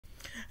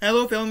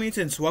Hello fellow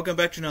mutants, welcome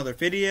back to another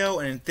video,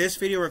 and in this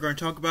video we're going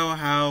to talk about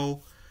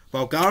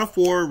God of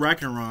War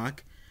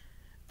Ragnarok,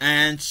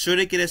 and should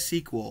it get a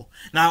sequel.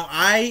 Now,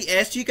 I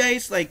asked you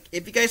guys,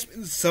 if you guys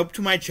sub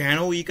to my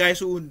channel, you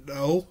guys will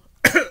know,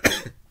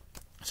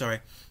 sorry,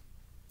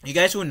 you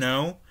guys will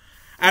know,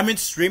 I've been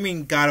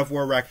streaming God of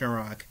War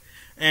Ragnarok,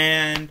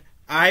 and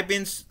I've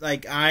been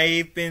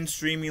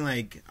streaming,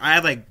 I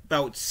have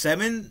about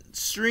 7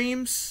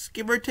 streams,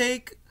 give or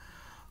take,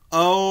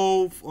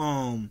 of,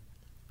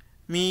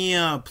 me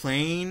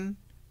playing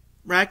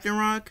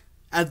Ragnarok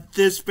at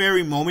this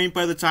very moment.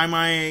 By the time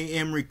I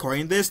am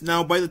recording this,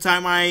 now by the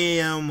time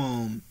I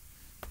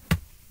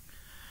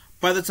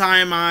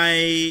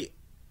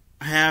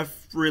have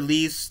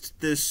released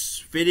this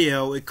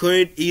video, it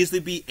could easily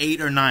be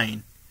 8 or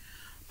 9.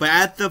 But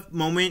at the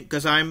moment,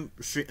 because I'm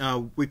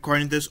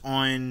recording this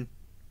on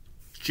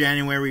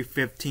January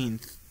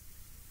 15th,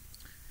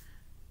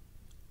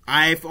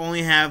 I've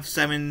only have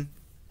 7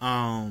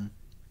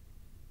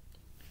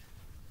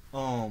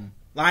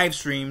 live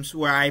streams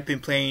where I've been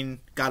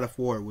playing God of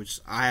War, which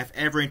I have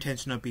every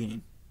intention of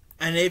being.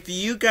 And if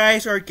you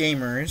guys are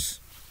gamers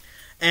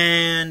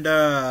and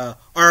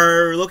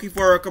are looking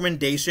for a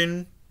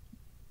recommendation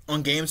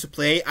on games to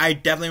play, I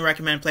definitely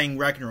recommend playing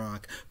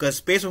Ragnarok,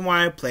 because based on what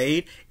I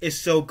played, it's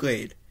so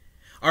good.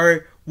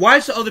 Or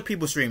watch other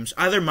people's streams,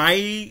 either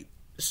my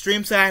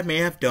streams that I may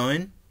have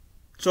done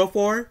so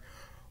far,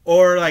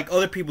 or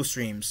other people's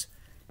streams.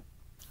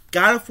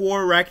 God of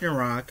War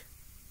Ragnarok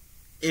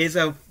is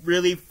a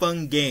really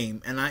fun game,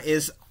 and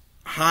is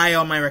high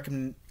on my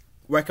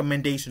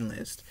recommendation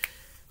list.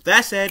 With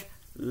that said,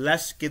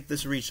 let's get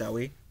this read, shall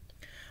we?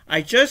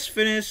 I just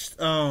finished,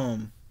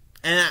 and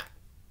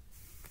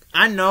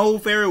I know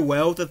very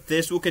well that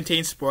this will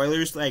contain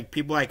spoilers,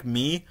 people like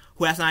me,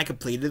 who has not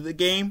completed the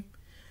game,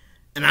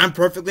 and I'm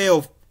perfectly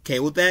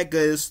okay with that,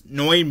 because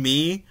knowing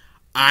me,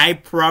 I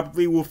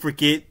probably will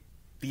forget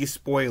these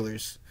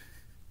spoilers.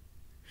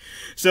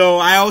 So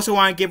I also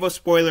want to give a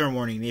spoiler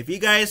warning. If you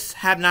guys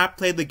have not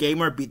played the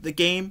game or beat the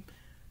game,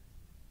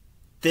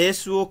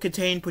 this will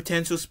contain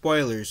potential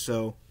spoilers.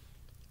 So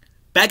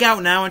back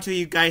out now until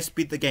you guys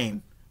beat the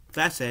game. With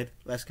that said,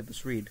 let's get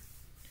this read.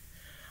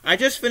 I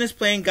just finished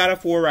playing God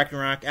of War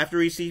Ragnarok after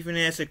receiving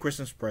it as a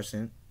Christmas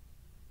present.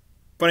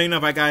 Funny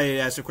enough, I got it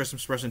as a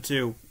Christmas present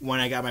too when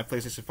I got my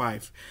PlayStation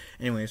 5.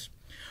 Anyways.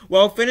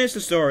 Well, finish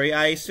the story.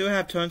 I still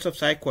have tons of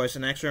side quests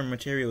and extra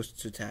materials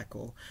to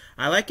tackle.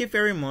 I like it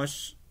very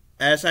much,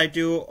 as I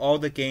do all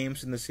the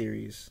games in the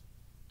series.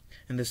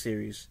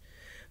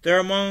 They're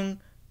among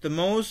the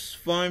most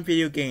fun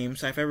video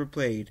games I've ever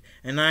played,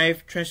 and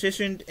I've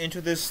transitioned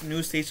into this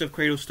new stage of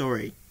Kratos'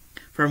 story.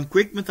 From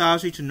Greek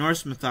mythology to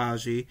Norse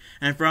mythology,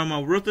 and from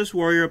a ruthless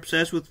warrior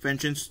obsessed with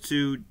vengeance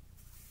to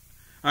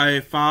a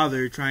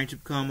father trying to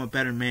become a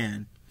better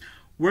man.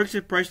 Works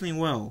surprisingly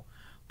well.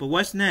 But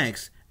what's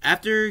next?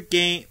 Another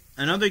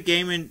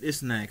game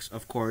is next,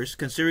 of course,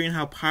 considering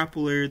how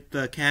popular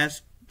the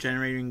cast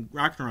generating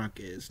Ragnarok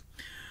is.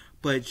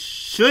 But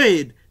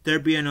should there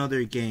be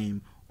another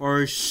game,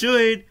 or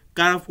should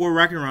God of War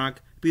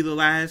Ragnarok be the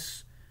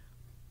last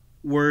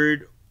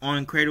word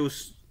on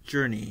Kratos'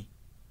 journey?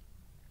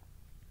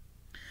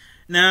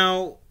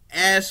 Now,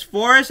 as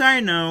far as I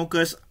know,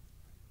 because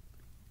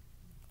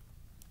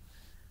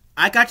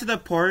I got to the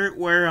part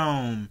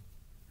where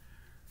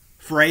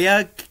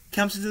Freya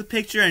comes into the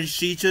picture and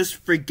she just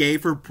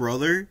forgave her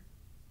brother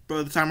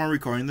by the time I'm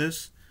recording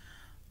this.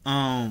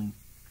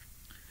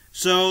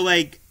 So,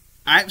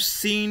 I've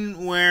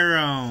seen where,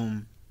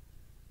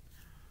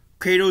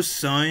 Kratos'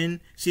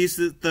 son sees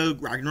the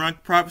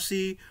Ragnarok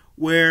prophecy,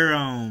 where,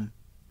 I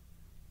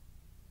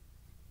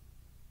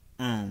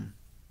don't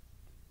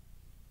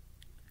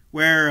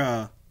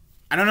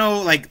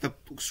know, the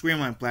screen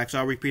went black, so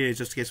I'll repeat it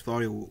just in case the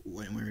audio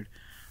went weird.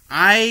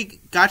 I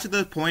got to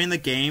the point in the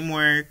game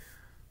where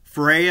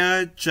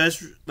Freya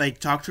just,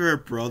 talked to her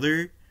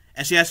brother,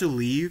 and she has to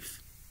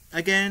leave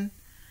again,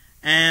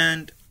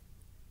 and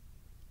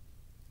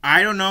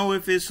I don't know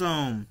if it's,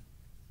 and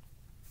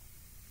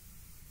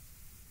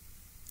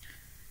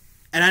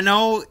I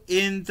know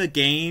in the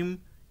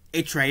game,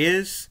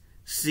 Atreus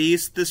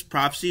sees this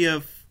prophecy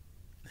of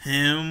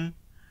him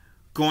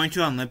going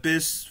to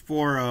Olympus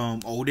for,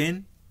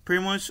 Odin,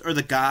 pretty much, or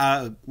the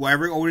god,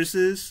 whatever Odin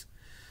is,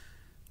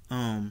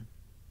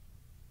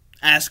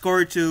 ask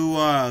her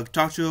to,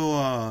 talk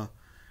to,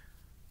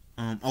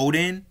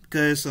 Odin,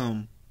 because,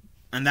 and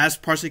that's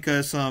partially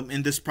because,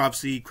 in this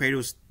prophecy,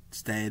 Kratos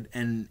is dead,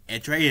 and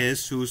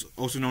Atreus, who's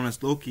also known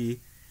as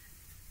Loki,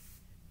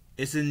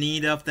 is in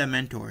need of the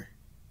mentor,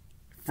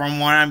 from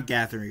what I'm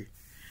gathering.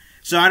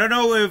 So I don't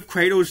know if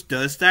Kratos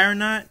does that or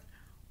not,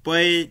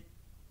 but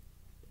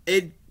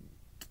it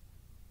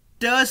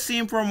does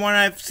seem, from what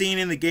I've seen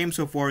in the game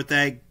so far,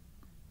 that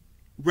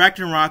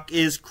Ragnarok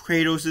is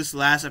Kratos'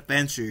 last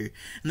adventure.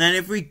 And then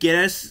if we get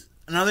us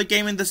another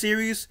game in the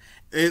series,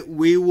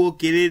 we will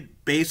get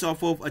it based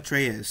off of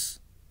Atreus.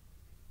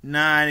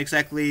 Not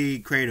exactly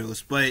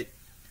Kratos, but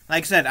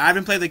like I said, I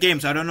haven't played the game,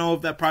 so I don't know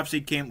if that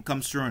prophecy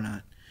comes true or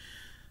not.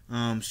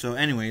 So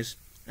anyways,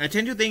 I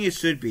tend to think it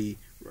should be.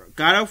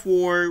 God of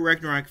War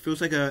Ragnarok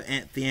feels like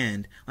at the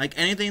end. Like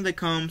anything that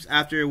comes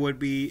after it would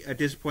be a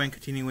disappointing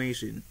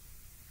continuation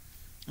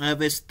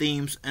of its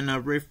themes and a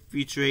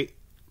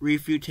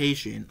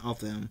refutation of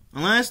them.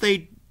 Unless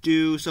they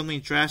do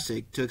something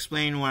drastic to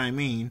explain what I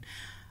mean,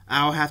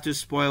 I'll have to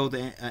spoil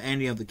the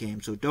ending of the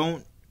game. So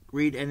don't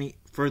read any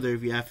further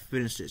if you have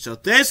finished it. So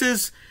this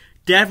is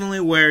definitely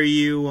where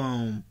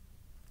you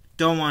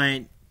don't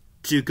want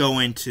to go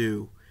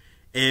into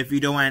if you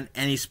don't want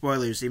any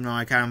spoilers, even though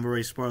I kind of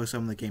already spoiled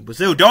some of the game. But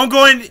still, don't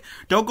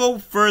go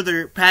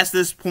further past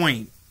this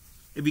point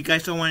if you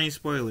guys don't want any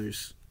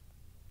spoilers.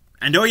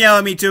 And don't yell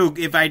at me too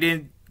if I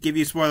didn't give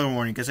you a spoiler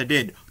warning, because I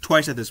did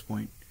twice at this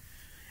point.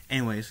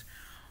 Anyways,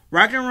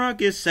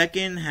 Ragnarok is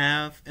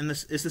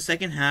the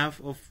second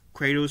half of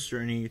Kratos'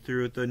 journey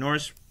through the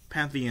Norse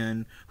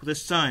pantheon with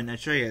his son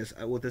Atreus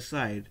with his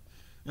side.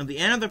 At the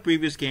end of the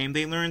previous game,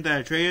 they learned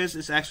that Atreus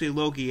is actually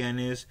Loki and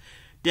is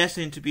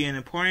destined to be an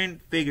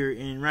important figure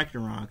in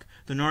Ragnarok,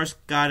 the Norse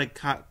god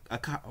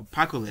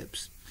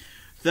apocalypse.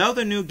 Throughout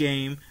the new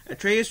game,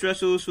 Atreus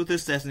wrestles with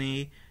his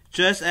destiny,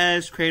 just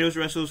as Kratos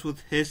wrestles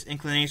with his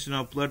inclination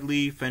of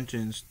bloodly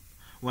vengeance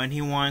when he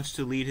wants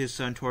to lead his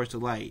son towards the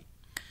light.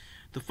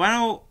 The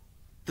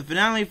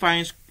finale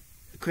finds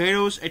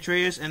Kratos,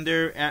 Atreus, and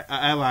their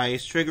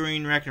allies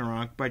triggering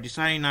Ragnarok by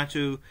deciding not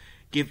to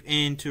give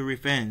in to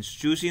revenge,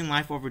 choosing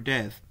life over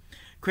death.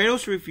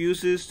 Kratos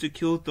refuses to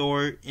kill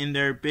Thor in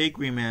their big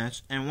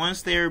rematch, and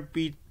once they've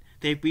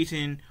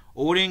beaten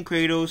Odin,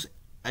 Kratos,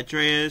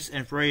 Atreus,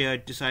 and Freya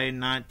decide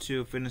not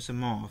to finish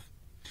him off.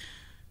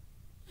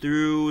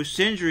 Through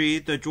Sindri,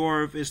 the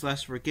dwarf is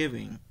less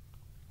forgiving.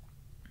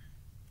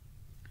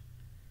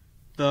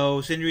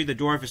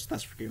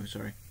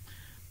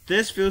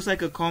 This feels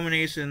like a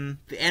culmination,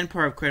 the end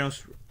part of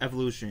Kratos'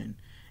 evolution.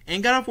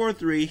 In God of War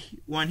 3,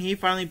 when he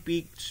finally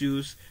beat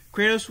Zeus,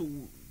 Kratos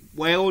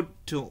wailed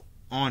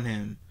on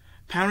him,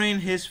 pounding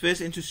his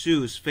fist into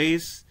Zeus'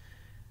 face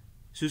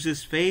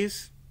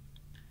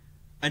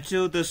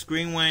until the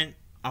screen went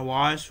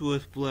awash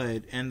with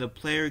blood and the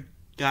player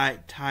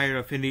got tired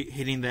of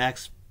hitting the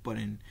X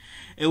button.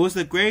 It was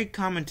the great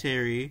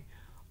commentary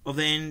of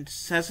the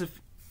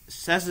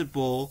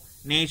insatiable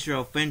nature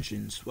of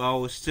vengeance,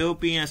 while still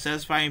being a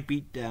satisfying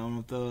beatdown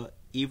of the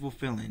evil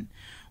villain.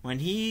 When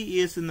he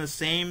is in the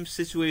same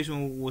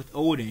situation with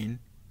Odin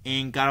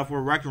in God of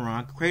War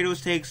Ragnarok,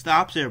 Kratos takes the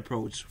opposite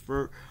approach,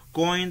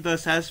 forgoing the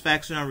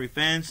satisfaction of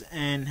revenge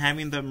and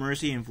having the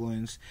mercy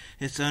influence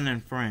his son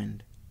and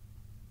friend.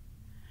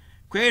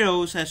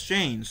 Kratos has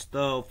changed,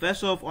 the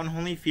vessel of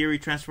unholy fury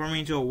transforming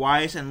into a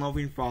wise and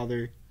loving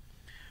father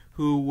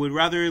who would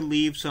rather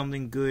leave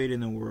something good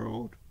in the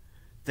world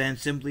than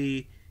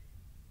simply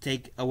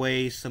take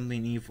away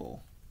something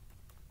evil.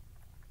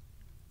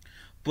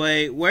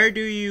 But where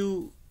do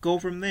you go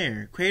from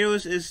there?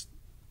 Kratos is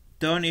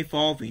done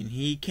evolving.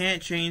 He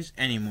can't change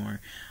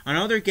anymore.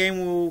 Another game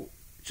will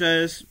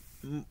just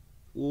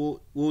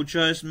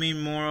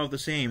mean more of the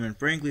same, and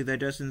frankly that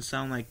doesn't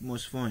sound like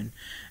much fun.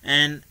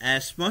 And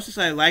as much as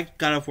I liked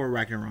God of War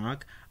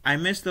Ragnarok, I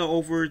miss the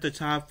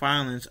over-the-top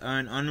violence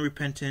and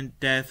unrepentant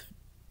death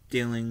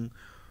dealing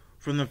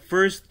from the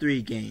first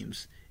 3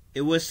 games.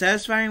 It was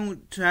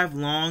satisfying to have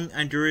long,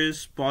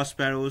 endurous boss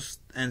battles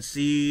and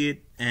see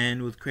it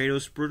end with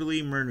Kratos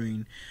brutally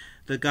murdering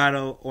the god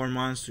or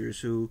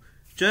monsters who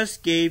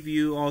just gave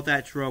you all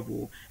that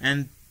trouble,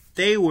 and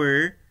they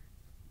were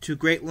to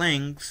great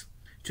lengths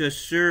to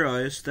assure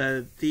us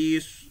that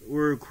these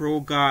were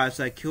cruel gods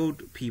that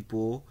killed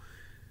people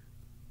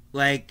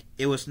like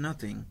it was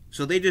nothing.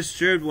 So they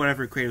deserved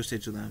whatever Kratos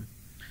did to them.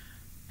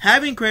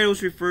 Having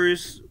Kratos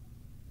refers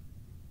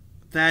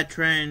that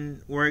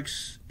trend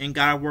works in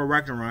God of War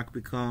Ragnarok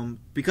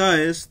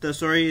because the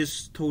story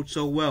is told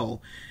so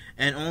well,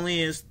 and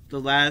only is the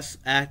last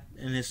act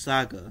in his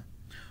saga.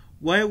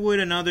 What would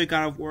another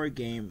God of War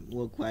game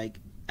look like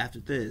after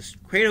this?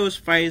 Kratos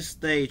fights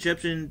the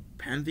Egyptian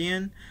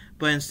pantheon,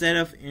 but instead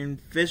of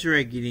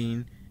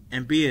eviscerating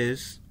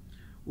Ambius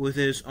with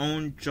his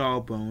own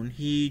jawbone,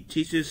 he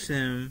teaches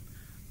him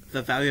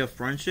the value of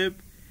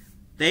friendship.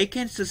 They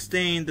can't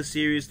sustain the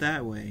series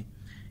that way.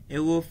 It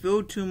will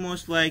feel too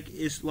much like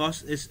it's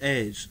lost its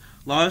edge,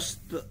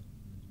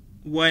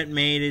 what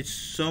made it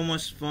so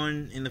much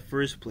fun in the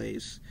first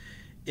place.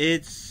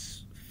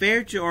 It's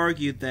fair to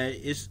argue that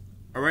it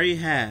already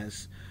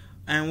has,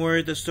 and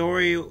where the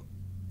story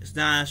is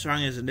not as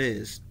strong as it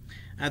is.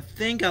 I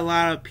think a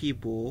lot of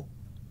people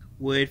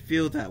would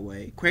feel that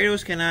way.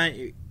 Kratos cannot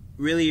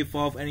really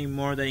evolve any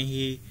more than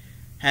he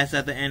has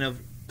at the end of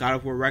God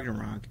of War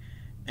Ragnarok,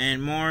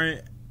 and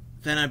more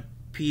than a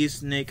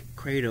peacenik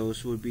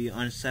Kratos would be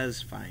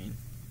unsatisfying.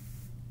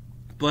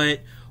 But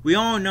we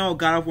all know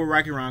God of War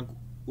Ragnarok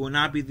will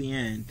not be the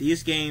end.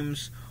 These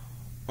games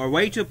are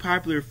way too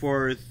popular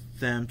for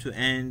them to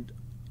end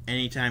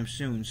anytime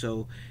soon,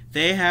 so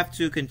they have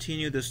to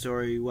continue the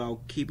story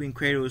while keeping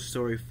Kratos'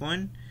 story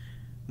fun.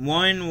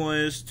 One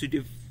was to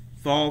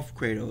evolve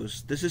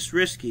Kratos. This is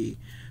risky.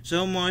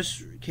 So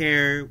much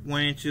care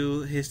went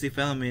into his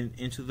development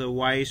into the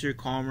wiser,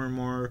 calmer,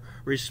 more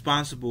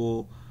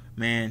responsible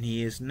man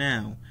he is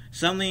now.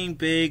 Something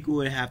big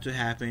would have to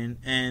happen,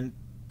 and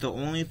the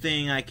only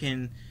thing I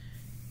can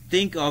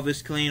think of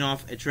is killing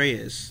off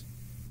Atreus.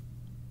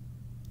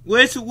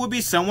 Which would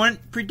be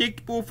somewhat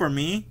predictable for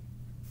me.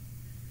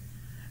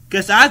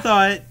 Because I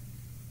thought,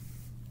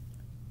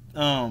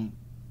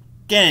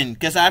 again,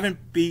 because I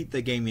haven't beat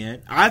the game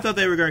yet, I thought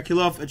they were going to kill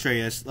off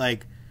Atreus,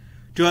 like,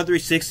 do a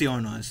 360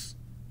 on us.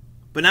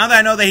 But now that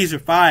I know that he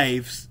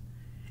survives,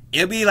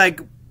 it'll be,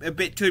 like, a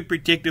bit too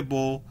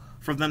predictable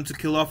for them to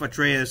kill off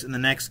Atreus in the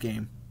next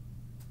game.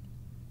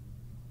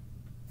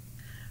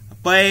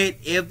 But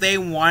if they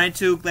wanted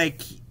to,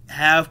 like,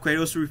 have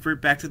Kratos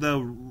revert back to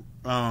the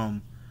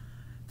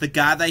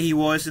god that he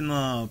was in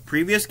the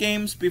previous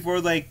games before,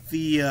 like,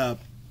 the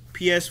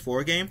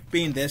PS4 game,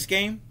 being this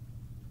game,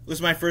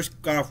 was my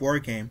first God of War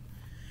game,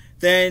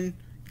 then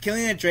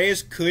killing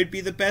Atreus could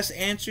be the best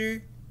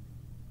answer.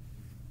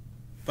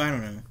 But I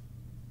don't know.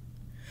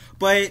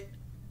 But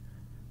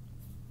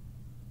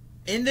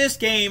in this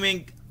game,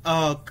 in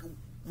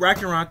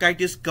Ragnarok, I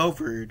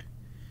discovered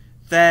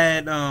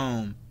that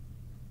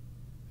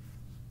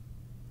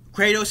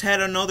Kratos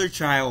had another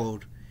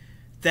child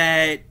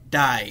that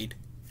died,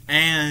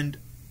 and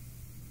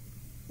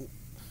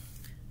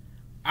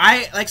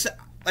I like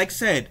I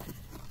said,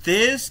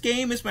 this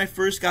game is my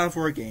first God of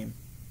War game.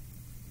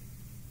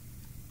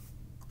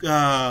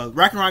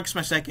 Ragnarok is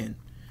my second.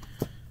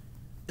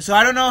 So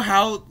I don't know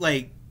how,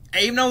 like,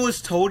 even though it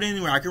was told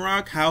in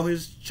Ragnarok how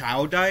his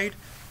child died,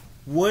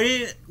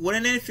 wouldn't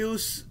it feel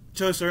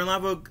to a certain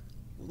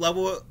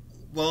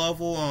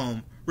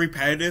level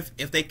repetitive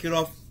if they killed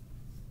off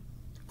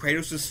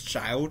Kratos'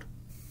 child?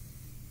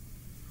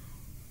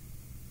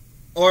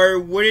 Or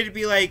would it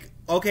be like,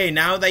 okay,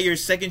 now that your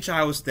second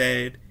child is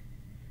dead,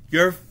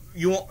 you're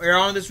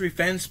on this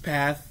revenge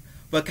path,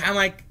 but kind of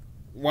like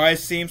why it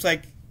seems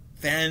like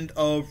the end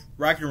of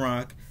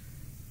Ragnarok,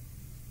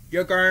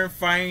 you're going to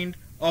find,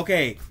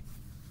 okay,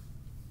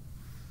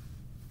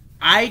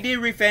 I did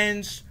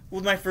revenge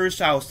with my first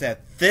child's death.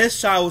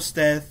 This child's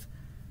death,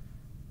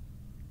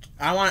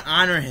 I want to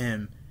honor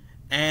him,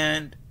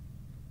 and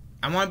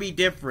I want to be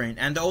different,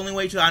 and the only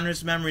way to honor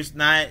his memory is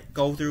not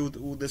go through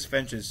this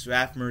vengeance, to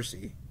have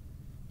mercy.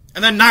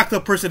 And then knock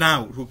the person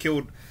out who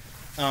killed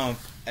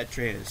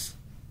Atreus.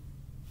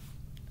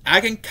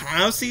 I can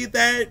kind of see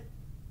that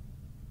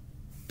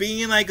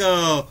being like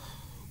a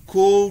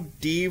cool,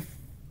 deep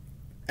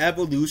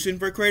evolution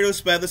for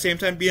Kratos, but at the same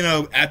time being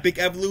an epic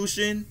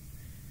evolution.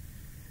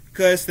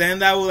 Because then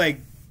that will, like,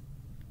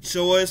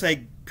 show us,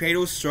 like,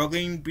 Kratos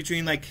struggling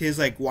between, like, his,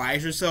 like,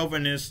 wiser self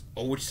and his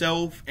old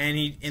self, and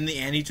he, in the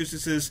end, he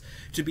chooses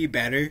to be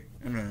better.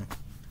 I don't know.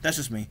 That's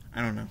just me.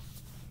 I don't know.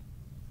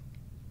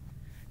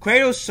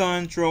 Kratos'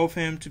 son drove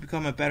him to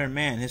become a better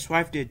man. His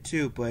wife did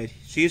too, but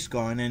she's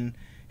gone, and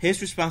his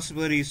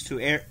responsibilities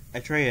to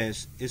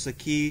Atreus is the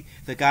key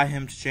that got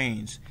him to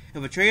change.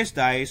 If Atreus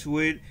dies,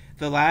 would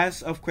the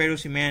last of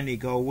Kratos' humanity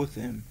go with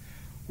him?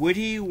 Would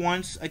he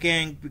once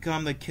again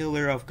become the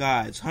killer of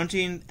gods,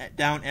 hunting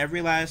down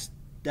every last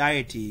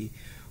deity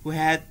who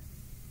had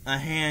a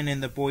hand in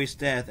the boy's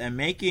death and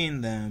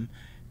making them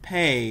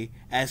pay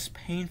as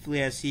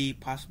painfully as he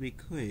possibly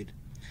could?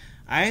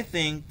 I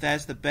think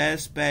that's the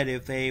best bet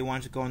if they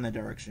want to go in that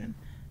direction.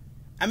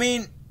 I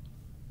mean,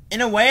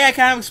 in a way, I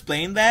kind of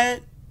explained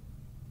that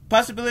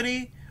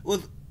possibility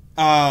with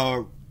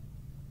Kratos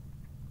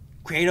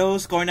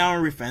going down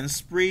a revenge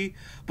spree,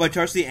 but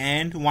towards the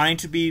end, wanting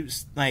to be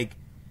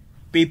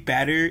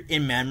better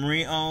in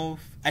memory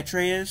of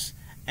Atreus,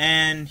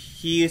 and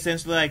he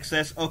essentially like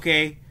says,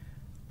 okay,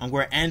 I'm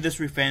going to end this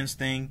revenge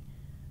thing.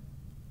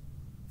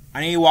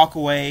 I need to walk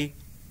away,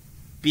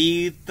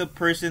 be the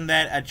person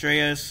that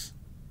Atreus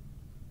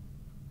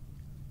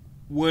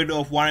would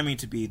have wanted me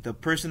to be, the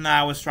person that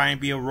I was trying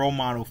to be a role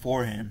model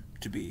for him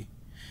to be.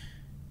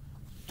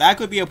 That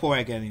could be a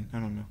poetic ending. I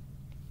don't know.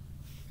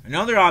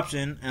 Another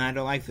option, and I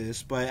don't like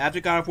this, but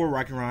after God of War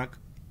Ragnarok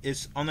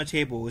is on the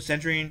table, is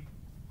centering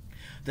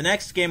the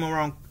next game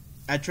around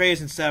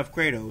Atreus instead of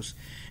Kratos.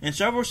 In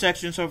several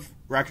sections of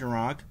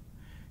Ragnarok,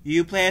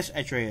 you play as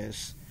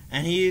Atreus,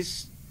 and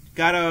he's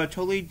got a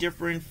totally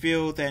different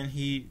feel than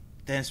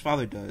his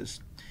father does.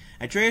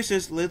 Atreus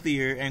is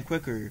lithier and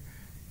quicker,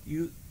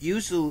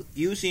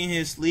 using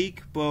his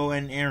sleek bow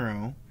and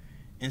arrow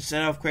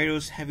instead of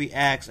Kratos' heavy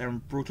axe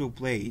and brutal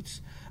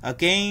blades. A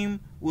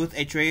game with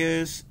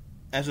Atreus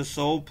as a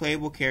sole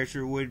playable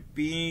character would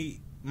be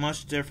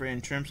much different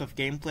in terms of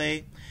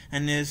gameplay,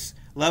 and his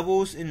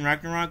levels in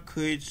Ragnarok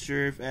could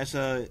serve as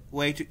a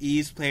way to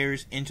ease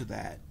players into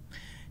that.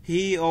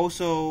 He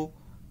also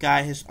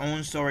got his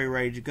own story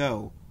ready to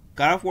go.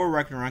 God of War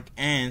Ragnarok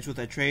ends with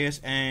Atreus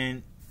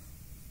and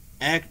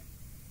Angrboda.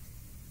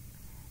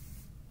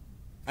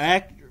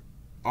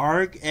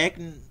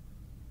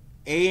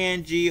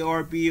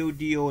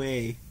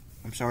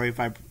 I'm sorry if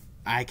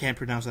I can't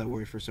pronounce that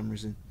word for some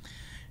reason.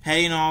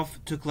 Heading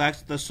off to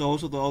collect the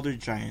souls of the older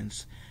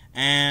giants,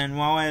 and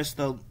while as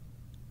the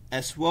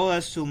as well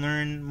as to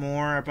learn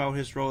more about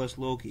his role as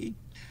Loki,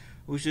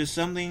 which is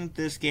something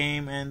this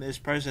game and its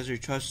predecessor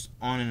touched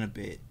on in a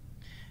bit,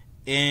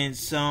 in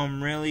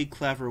some really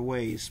clever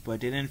ways, but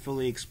didn't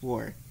fully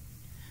explore.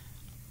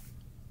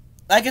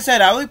 Like I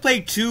said, I only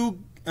played 2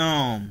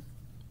 God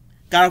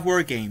of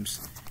War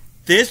games.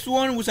 This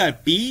one was I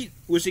beat,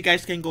 which you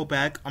guys can go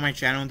back on my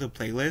channel in the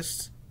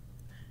playlist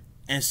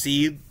and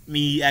see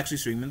me actually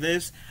streaming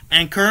this.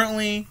 And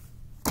currently,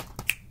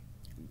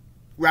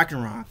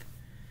 Ragnarok.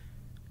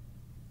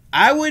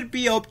 I would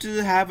be open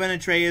to have an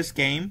Atreus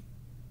game.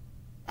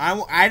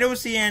 I don't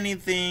see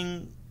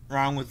anything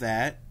wrong with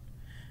that.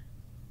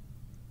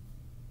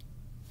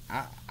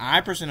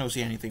 I personally don't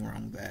see anything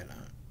wrong with that.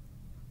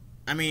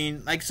 I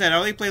mean, like I said, I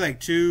only played like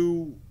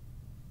 2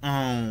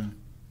 God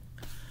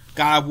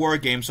of War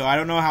games, so I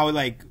don't know how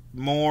like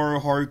more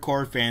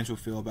hardcore fans will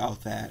feel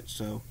about that.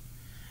 So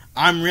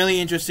I'm really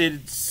interested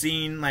in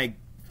seeing like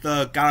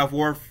the God of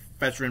War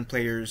veteran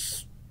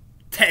players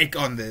take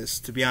on this,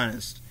 to be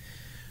honest.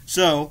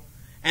 So,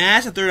 and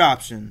as a third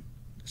option,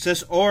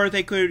 says, or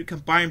they could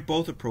combine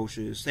both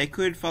approaches. They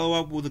could follow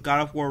up with the God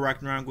of War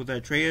Ragnarok with the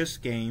Atreus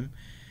game,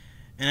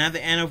 and at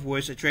the end of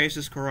which Atreus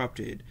is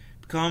corrupted,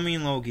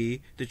 becoming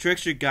Loki, the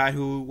trickster god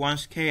who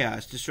wants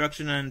chaos,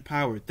 destruction, and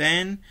power.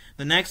 Then,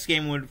 the next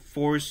game would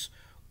force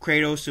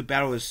Kratos to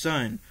battle his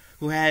son,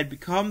 who had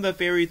become the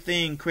very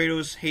thing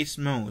Kratos hates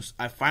most,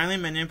 a finally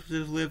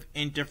manipulative,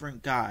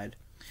 indifferent god.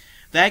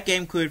 That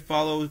game could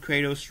follow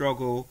Kratos'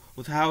 struggle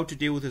with how to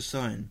deal with his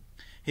son,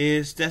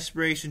 his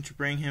desperation to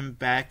bring him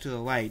back to the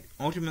light,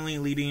 ultimately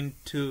leading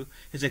to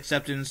his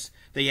acceptance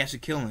that he has to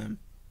kill him.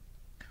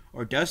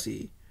 Or does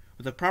he?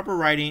 With the proper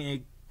writing,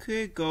 it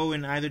could go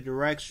in either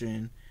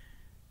direction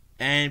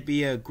and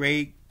be a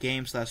great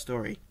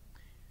game/story.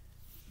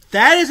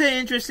 That is an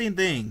interesting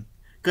thing,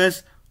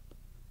 because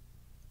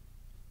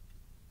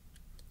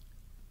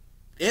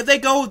if they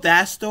go with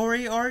that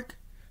story arc,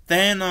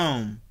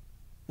 then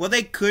what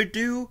they could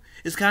do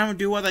is kind of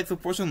do what like the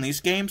Force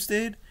Unleashed games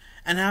did,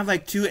 and have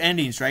like 2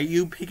 endings, right?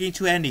 You picking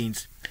 2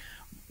 endings.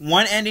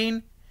 One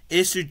ending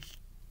is to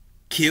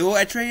kill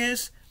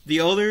Atreus,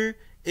 the other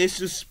is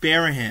to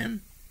spare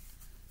him.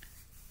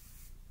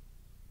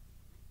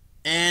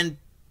 And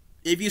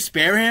if you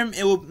spare him,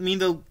 it will mean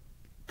the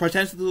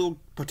potential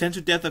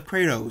death of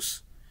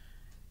Kratos.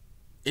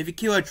 If you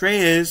kill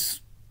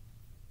Atreus,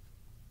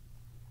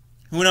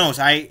 who knows?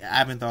 I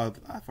haven't thought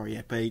of that far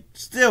yet, but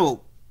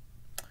still,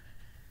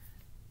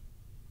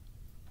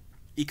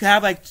 you could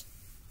have like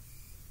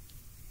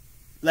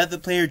let the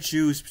player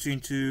choose between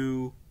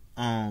 2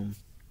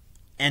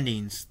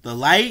 endings: the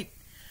light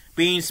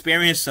being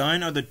sparing his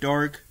son, or the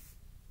dark,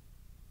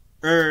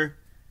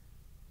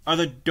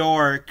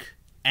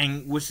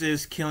 and which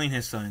is killing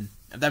his son.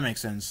 If that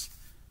makes sense.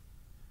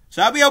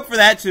 So I'll be up for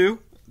that too.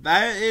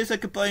 That is a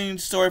compelling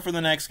story for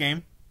the next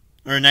game,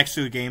 or next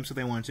 2 games if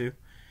they want to.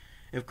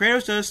 If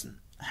Kratos does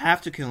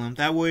have to kill him,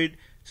 that would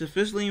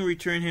sufficiently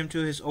return him to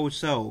his old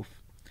self.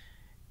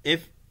 I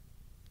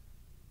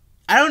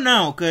don't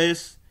know,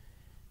 because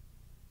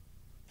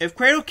if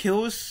Kratos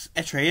kills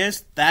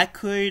Atreus, that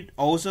could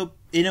also,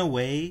 in a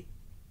way,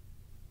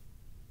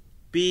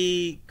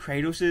 be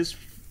Kratos'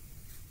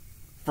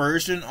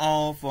 version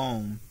of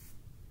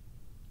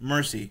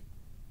mercy.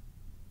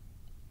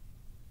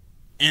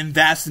 In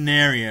that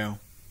scenario.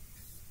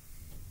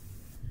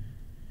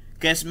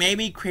 Guess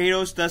maybe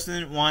Kratos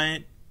doesn't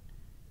want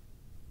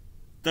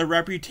the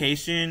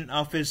reputation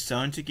of his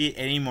son to get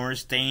any more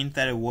stained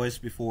than it was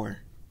before.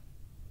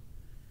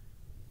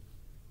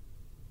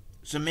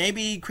 So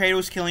maybe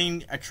Kratos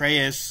killing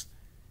Atreus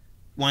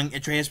when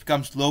Atreus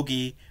becomes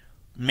Loki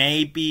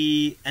may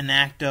be an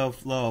act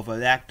of love,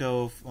 an act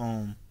of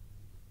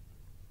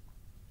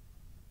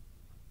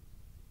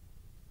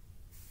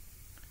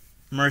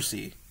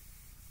mercy.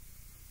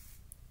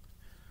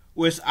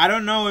 Which I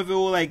don't know if it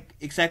will like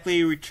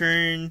exactly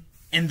return,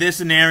 in this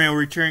scenario,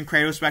 return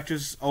Kratos back to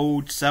his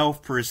old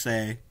self per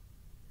se.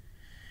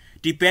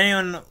 Depending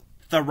on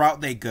the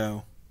route they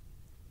go.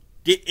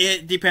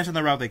 It depends on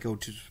the route they go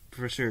to,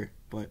 for sure.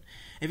 But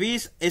if he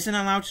isn't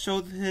allowed to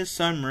show his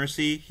son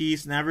mercy, he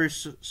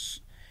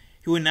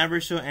would never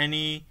show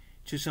any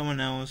to someone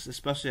else,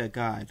 especially a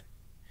god.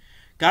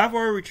 God of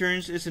War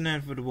Returns is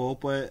inevitable,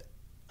 but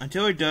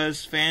until it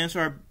does, fans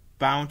are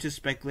bound to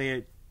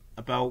speculate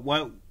about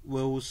what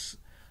will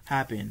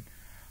happen,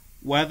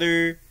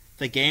 whether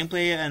the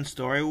gameplay and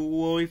story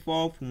will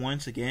evolve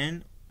once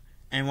again,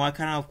 and what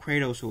kind of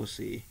Kratos we'll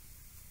see.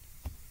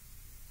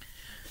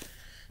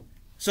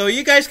 So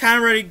you guys kind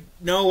of already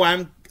know what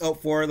I'm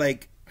up for.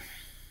 Like,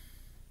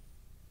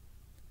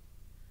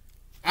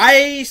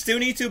 I still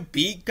need to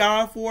beat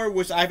God of War,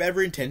 which I have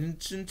every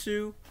intention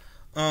to.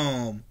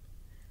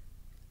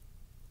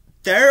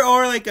 There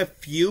are like a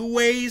few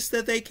ways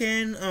that they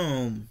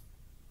can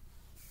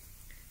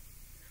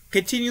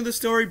continue the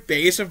story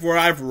based on what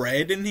I've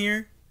read in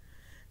here,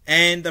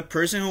 and the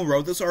person who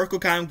wrote this article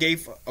kind of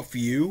gave a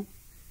few.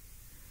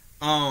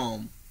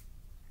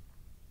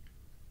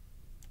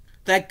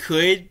 That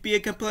could be a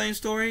compelling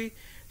story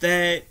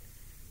that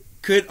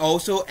could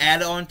also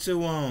add on to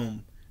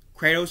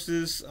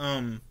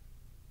Kratos'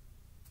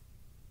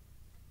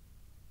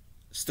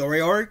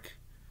 story arc,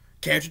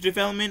 character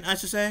development, I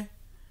should say.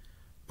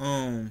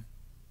 And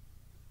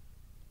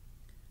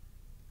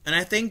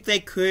I think they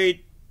could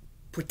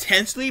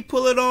potentially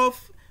pull it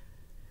off,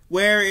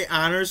 where it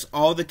honors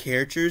all the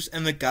characters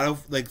and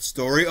the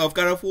story of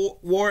God of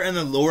War and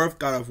the lore of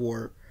God of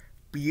War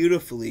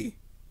beautifully.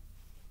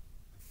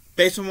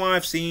 Based on what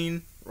I've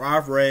seen, what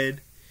I've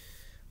read.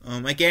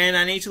 Again,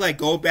 I need to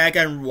go back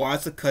and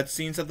watch the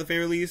cutscenes at the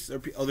very least,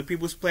 or other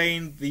people's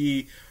playing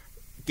the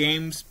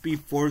games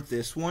before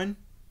this one,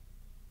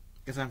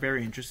 because I'm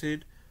very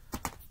interested.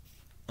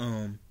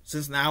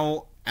 Since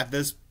now at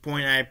this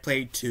point I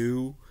played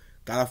 2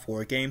 God of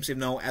War games, even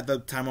though at the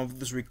time of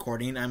this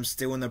recording I'm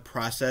still in the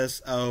process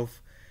of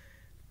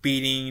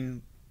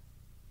beating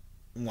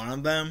one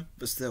of them,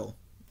 but still.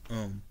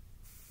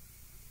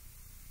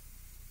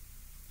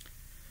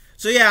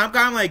 So yeah, I'm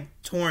kind of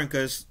torn,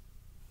 because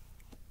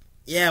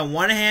on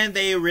one hand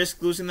they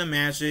risk losing the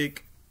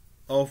magic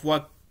of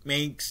what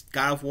makes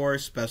God of War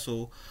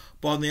special,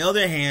 but on the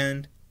other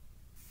hand,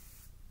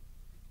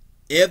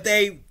 if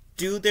they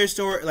do their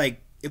story,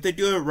 if they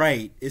do it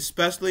right,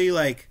 especially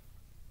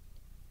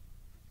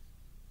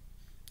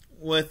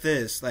with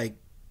this,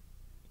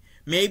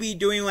 maybe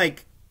doing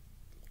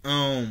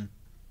one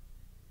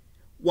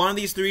of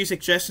these 3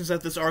 suggestions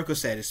that this article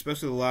said,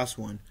 especially the last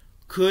one,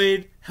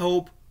 could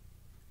help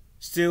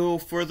still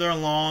further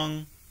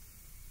along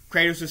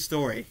Kratos'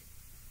 story,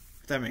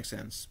 if that makes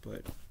sense.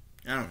 But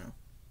I don't know.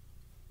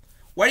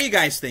 What do you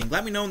guys think?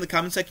 Let me know in the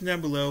comment section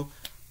down below.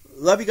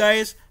 Love you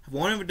guys. Have a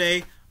wonderful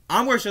day.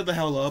 I'm going to shut the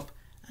hell up,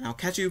 and I'll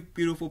catch you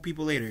beautiful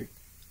people later.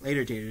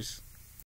 Later, taters.